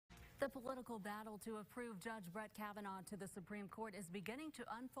The political battle to approve Judge Brett Kavanaugh to the Supreme Court is beginning to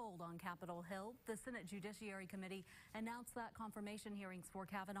unfold on Capitol Hill. The Senate Judiciary Committee announced that confirmation hearings for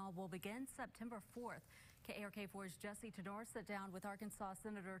Kavanaugh will begin September 4th. KARK4's Jesse Tenor sat down with Arkansas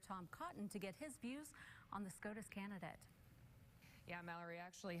Senator Tom Cotton to get his views on the SCOTUS candidate. Yeah, Mallory,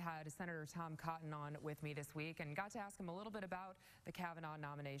 actually had Senator Tom Cotton on with me this week and got to ask him a little bit about the Kavanaugh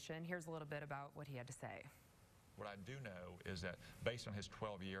nomination. Here's a little bit about what he had to say. What I do know is that based on his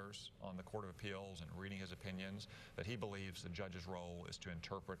 12 years on the Court of Appeals and reading his opinions, that he believes the judge's role is to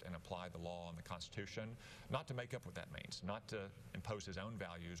interpret and apply the law and the Constitution, not to make up what that means, not to impose his own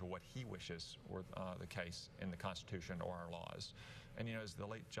values or what he wishes were the case in the Constitution or our laws. And you know, as the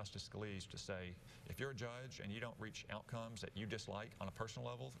late Justice Scalia used to say, if you're a judge and you don't reach outcomes that you dislike on a personal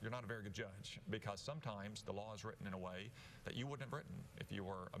level, you're not a very good judge, because sometimes the law is written in a way that you wouldn't have written if you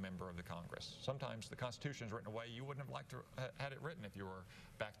were a member of the Congress. Sometimes the Constitution is written in a way you wouldn't have liked to had it written if you were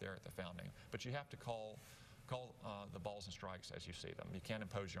back there at the founding. But you have to call the balls and strikes as you see them. You can't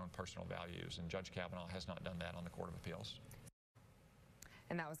impose your own personal values, and Judge Kavanaugh has not done that on the Court of Appeals.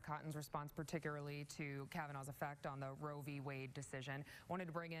 And that was Cotton's response particularly to Kavanaugh's effect on the Roe v. Wade decision. Wanted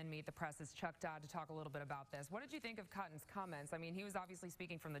to bring in Meet the Press's Chuck Todd to talk a little bit about this. What did you think of Cotton's comments? I mean, he was obviously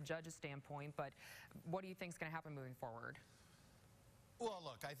speaking from the judge's standpoint, but what do you think is going to happen moving forward? Well,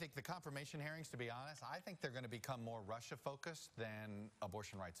 look, I think the confirmation hearings, to be honest, I think they're going to become more Russia-focused than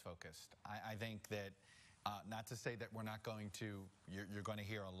abortion rights-focused. I think that, not to say that we're not going to, you're going to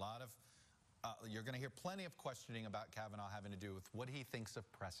hear a lot of, you're going to hear plenty of questioning about Kavanaugh having to do with what he thinks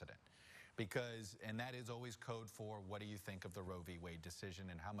of precedent. Because, and that is always code for what do you think of the Roe v. Wade decision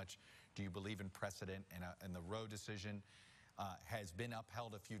and how much do you believe in precedent, and the Roe decision has been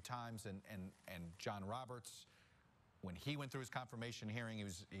upheld a few times, and John Roberts, when he went through his confirmation hearing,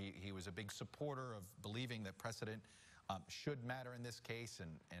 he was a big supporter of believing that precedent should matter in this case,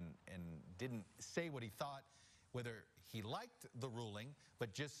 and didn't say what he thought, whether he liked the ruling,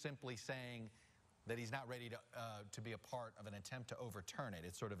 but just simply saying that he's not ready to be a part of an attempt to overturn it.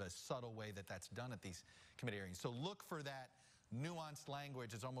 It's sort of a subtle way that that's done at these committee hearings. So look for that nuanced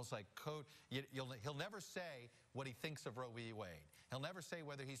language. It's almost like code. He'll never say what he thinks of Roe v. Wade. He'll never say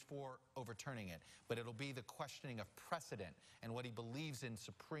whether he's for overturning it, but it'll be the questioning of precedent and what he believes in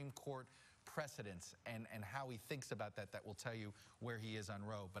Supreme Court precedents and how he thinks about that will tell you where he is on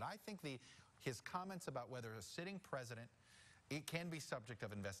Roe. But I think his comments about whether a sitting president, it can be subject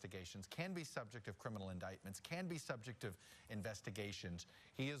of investigations, can be subject of criminal indictments, can be subject of investigations.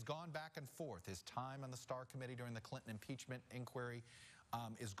 He has gone back and forth. His time on the Starr Committee during the Clinton impeachment inquiry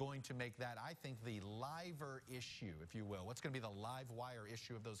is going to make that, I think, the liver issue, if you will. What's going to be the live wire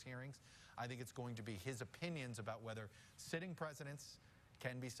issue of those hearings? I think it's going to be his opinions about whether sitting presidents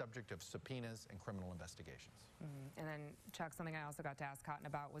can be subject of subpoenas and criminal investigations. And then, Chuck, something I also got to ask Cotton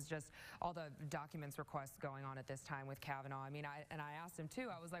about was just all the documents requests going on at this time with Kavanaugh. I mean, I asked him too.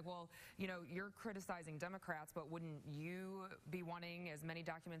 I was like, well, you know, you're criticizing Democrats, but wouldn't you be wanting as many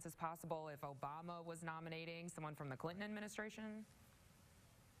documents as possible if Obama was nominating someone from the Clinton administration?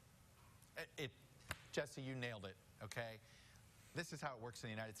 Jesse, you nailed it, okay? This is how it works in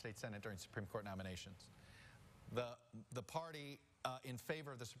the United States Senate during Supreme Court nominations. The party in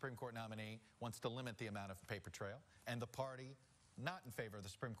favor of the Supreme Court nominee wants to limit the amount of paper trail, and the party not in favor of the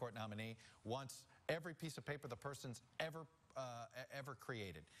Supreme Court nominee wants every piece of paper the person's ever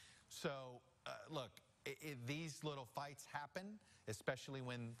created. So look, these little fights happen, especially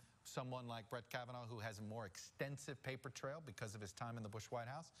when someone like Brett Kavanaugh, who has a more extensive paper trail because of his time in the Bush White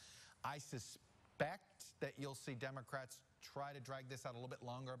House. I suspect that you'll see Democrats try to drag this out a little bit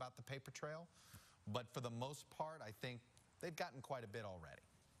longer about the paper trail, but for the most part, I think they've gotten quite a bit already.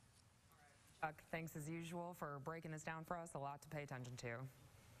 Chuck, thanks as usual for breaking this down for us. A lot to pay attention to.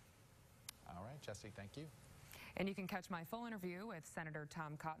 All right, Jesse, thank you. And you can catch my full interview with Senator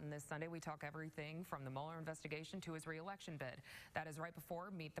Tom Cotton this Sunday. We talk everything from the Mueller investigation to his re-election bid. That is right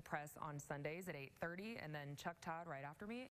before Meet the Press on Sundays at 8:30, and then Chuck Todd right after me.